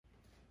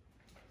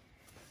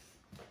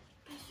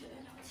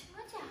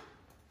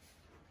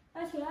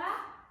雪，呀，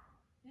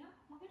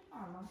我给哪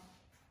了？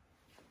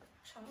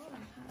啥时候来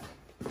看？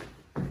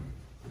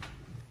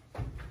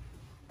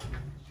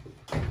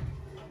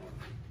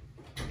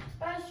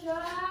白雪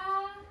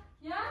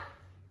呀，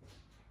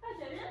白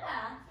雪人呢？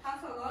上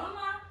厕所了吗？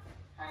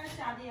还是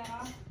下地了？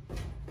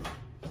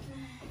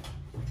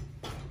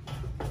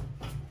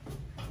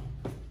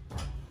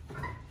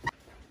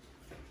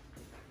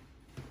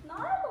哪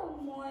儿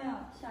都没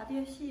呀？下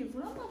地洗衣服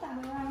了吗？大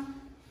哥呀？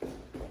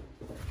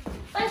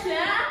白雪，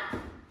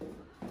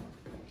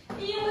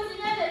咦，我今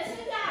天得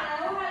请假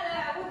了，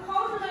我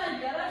考试了，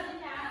约了今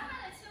天。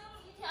还得请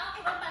1天或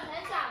者半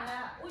天假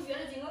呢，我约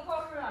了今个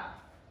考试。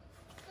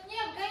那你也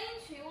不赶紧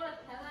去，我的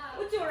天呐！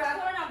我就是他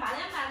说让8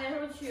点半那时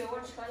候去，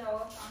我车叫我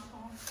上城。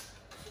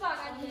去吧，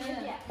赶紧。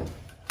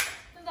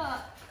那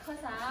个科3。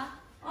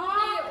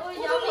我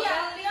就练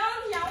了2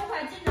天，我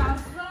快紧张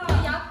死了。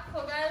压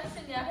迫感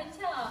瞬间很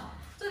强。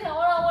昨天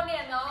让我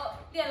练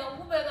了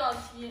500道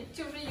题，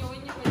就是因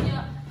为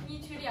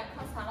你去练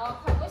科3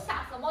了，快给我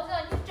吓死了！我觉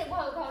得你这么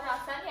快就考上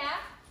3天？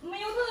没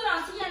有，都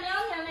让提前2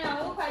天那样，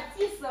我快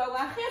急死了，我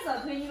还黑色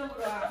腿，你都不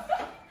知道。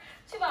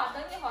去吧，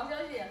等你好消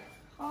息。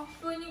好，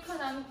如果你科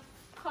3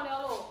考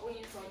了，我跟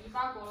你说一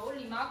把过了，我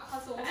立马考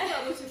试，我不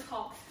要就去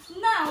考。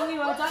那我跟你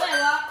说，教练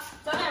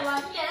说，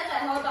你练的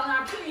再好，到那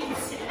儿凭运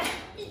气。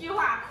一句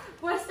话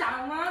给我吓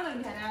得忙呢，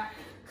天天。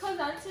科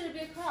3其实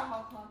比科2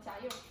好考，加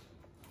油！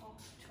好，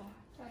冲！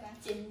我赶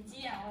紧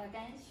接啊，我得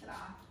赶紧去了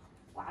啊，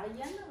挂了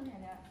眼呢，天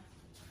天。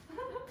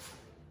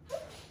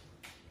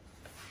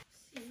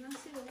洗衣裳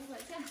洗了5块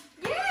钱，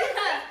你还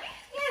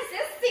谁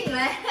信嘞？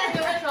我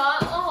跟你说，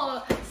然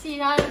后洗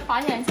衣裳发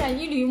现钱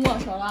一律没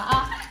收了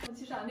啊！我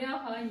去上电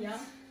话一样，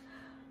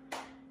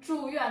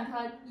祝愿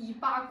他一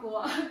把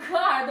过，科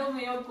2都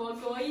没有过，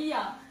跟我一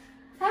样。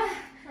哎，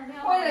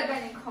我也得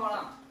赶紧考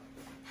了，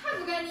还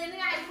不赶紧，人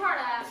家一块儿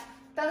来。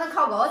等他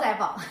考过再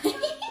报。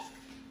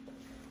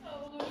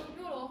我都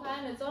有了，我发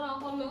现这早上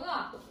好冷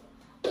啊！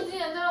我今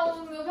天早上我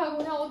没有开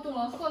空调，我冻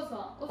了盒子。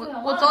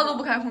我早都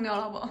不开空调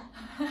了不？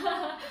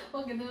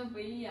我跟他们不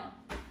一样。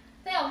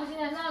咱要不今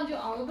天早上就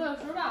熬个半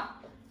小时吧？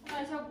我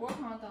把小锅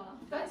放上到了，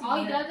熬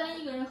一点，咱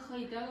一个人喝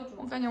一点就中。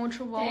我感觉我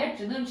吃不饱。这也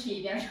只能吃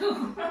一点肉。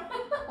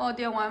我要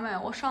点外卖，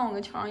我上午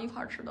跟乔上一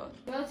块吃的。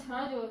不要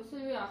天就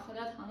随便喝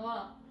点汤就完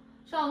了，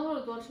上午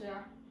就多吃点。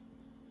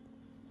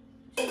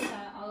去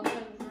菜熬个半小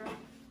时。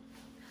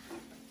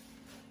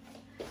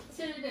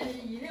其实这是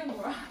1人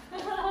锅。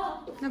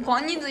那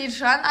光你自己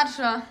吃俺咋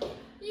吃？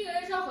一个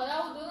人少喝点，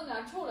我都能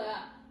干愁嘞。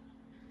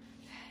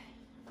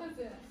可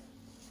是，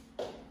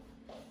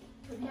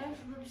这天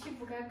是不是皮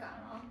肤该干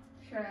了？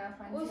是呀，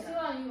我洗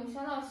完用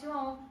香皂洗完，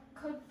我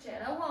可摘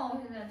了慌，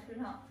我现在腿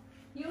上。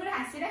有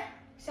啥洗的？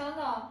香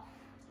皂。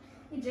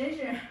你真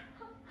是。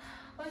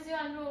我洗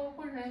完之后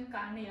浑身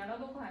干裂了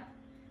都快。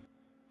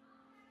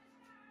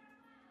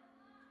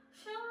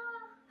行啊。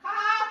好，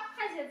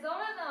还洗澡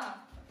了呢。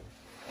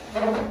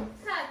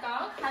才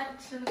刚开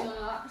吃那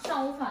个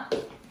上午饭，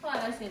回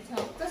来了歇枪。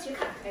走去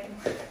看看。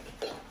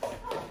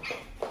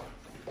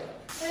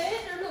哎，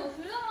这漏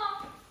水了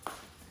吗？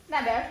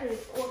那边是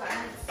我刚才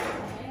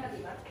那个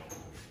地方。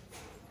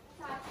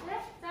咋吃？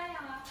咋样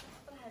啊？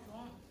不太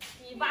中。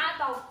一把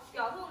到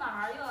标头那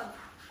儿要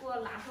给我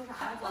拉手刹。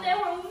我那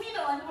会儿我迷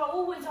瞪了，这会儿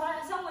我问教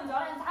练，想问教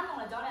练咋弄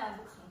的，教练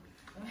不吭。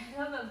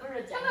他们不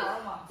是监考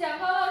吗？监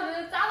考老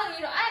师咋弄？你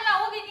说，哎，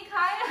来我给你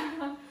看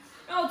呀。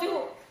然后最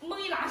后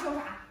猛一拉手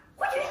刹，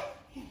回去。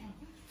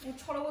我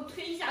吵得我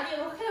腿一下地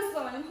都黑死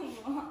了，你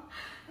懂吗？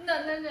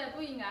那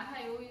不应该还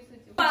有一次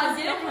机会。放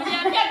心，不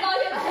行，别高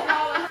兴太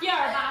高了。第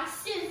2把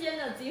险险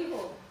的最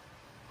后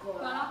过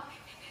了。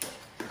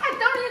还等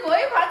着你跟我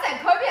一块儿再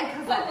考一遍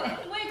科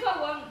3。我一考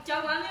过，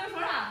教官没有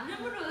说啥，忍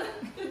不住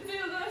就最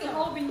后跟我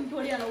说，我比你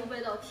多练了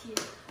500道题。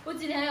我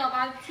今天要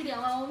把题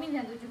练完，我明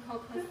天就去考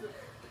科4。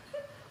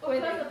我科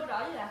4不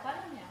着急了，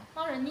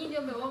反正你已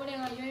经被我们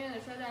2个远远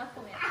的甩在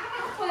后面。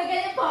我得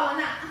赶紧报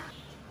了呢。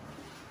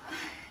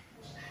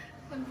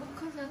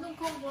科3能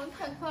考过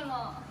太快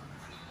了，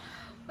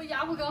我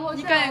压迫感好强。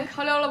你赶紧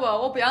考了不？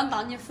我不想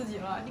当你司机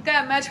了，你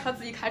赶紧买车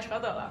自己开车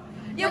得了，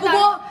也不给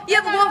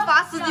我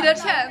发司机的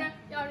钱。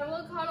要是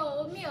我考了，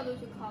我明天就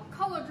去考。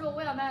考过之后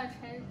我要买个车，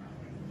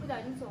我叫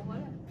你坐过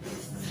来。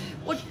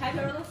我开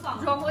车都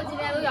放。说我今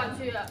天都要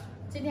去，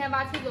今天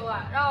把题做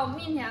完，然后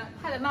明天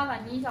还得麻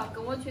烦你一下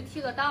跟我去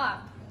提个档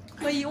案。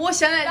可以，我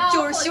现在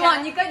就是希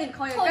望你赶紧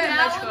考，赶紧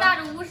买车。后天我拿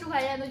着50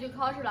块钱就去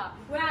考试了，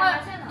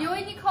因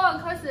为你考完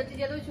考试直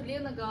接都去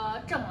领那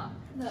个证了。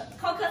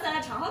考科3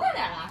的车好看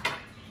点了。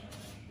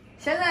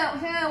现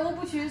在我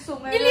不去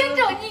送买。你领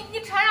证，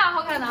你穿啥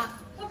好看呢？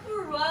他不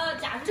是说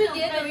驾驶直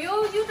接就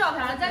有照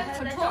片了，咱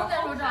不瞅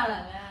再说照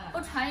了。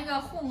我穿一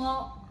个红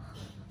袄。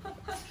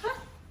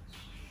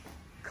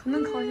可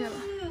能考下了。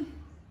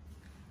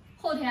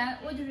后天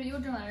我就是有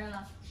证的人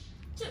了。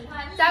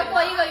再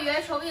过1个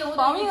月，说不定我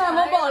报名还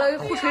没报了，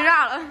胡吹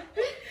啥了？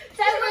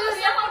再过1个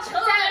月，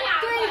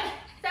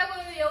再过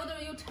1个月我都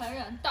是有车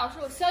人，到时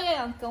候小洋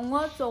洋跟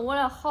我坐我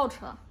的豪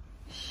车。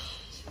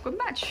滚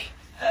吧去！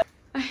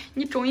哎，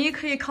你终于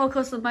可以考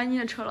科4买你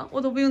的车了，我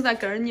都不用再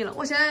跟着你了。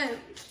我现在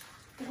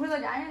一回到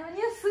家人说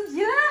你司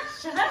机了，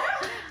是的，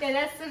现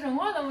在私生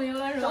活都没有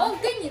了是吧？我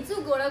给你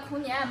足够的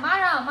空间，马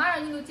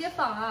上你就解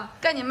放了，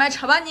赶紧买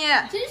车吧你。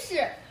真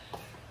是。